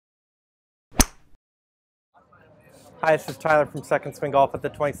Hi, this is Tyler from Second Swing Golf at the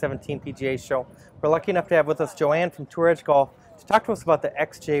 2017 PGA Show. We're lucky enough to have with us Joanne from Tour Edge Golf to talk to us about the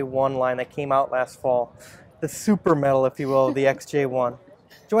XJ1 line that came out last fall. The super metal, if you will, of the XJ1.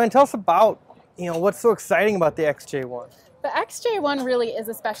 Joanne, tell us about, what's so exciting about the XJ1. The XJ1 really is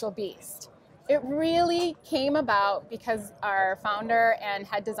a special beast. It really came about because our founder and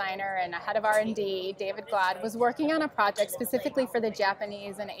head designer and head of R&D, David Glad, was working on a project specifically for the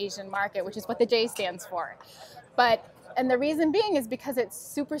Japanese and Asian market, which is what the J stands for. And the reason being is because it's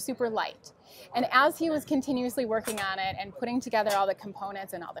super, super light. And as he was continuously working on it and putting together all the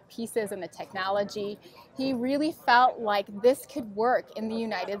components and all the pieces and the technology, he really felt like this could work in the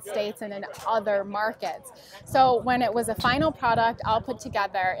United States and in other markets. So when it was a final product all put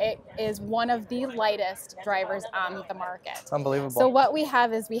together, it is one of the lightest drivers on the market. Unbelievable. So what we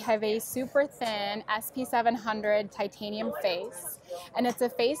have is we have a super thin SP700 titanium face, and it's a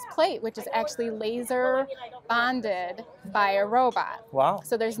face plate which is actually laser bonded by a robot. Wow.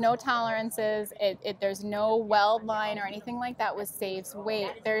 So there's no tolerances, there's no weld line or anything like that, which saves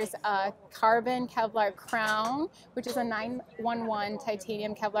weight. There's a carbon Kevlar crown, which is a 911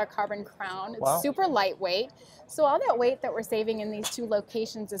 titanium Kevlar carbon crown. It's Wow. super lightweight. So all that weight that we're saving in these two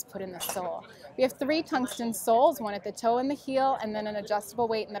locations is put in the sole. We have 3 tungsten soles, one at the toe and the heel, and then an adjustable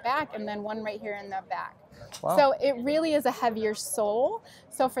weight in the back, and then one right here in the back. Wow. So it really is a heavier sole.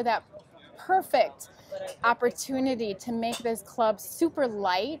 So for that perfect opportunity to make this club super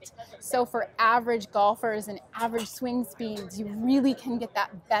light, so for average golfers and average swing speeds, you really can get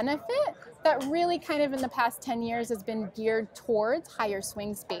that benefit that really kind of in the past 10 years has been geared towards higher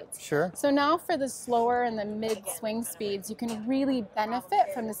swing speeds. Sure. So now for the slower and the mid swing speeds, you can really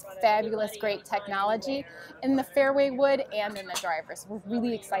benefit from this fabulous, great technology in the fairway wood and in the driver. So we're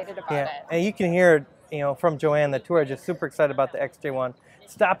really excited about it. And you can hear, from Joanne, the Tour Edge is super excited about the XJ1.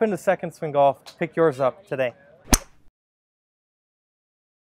 Stop into Second Swing Golf, pick yours up today.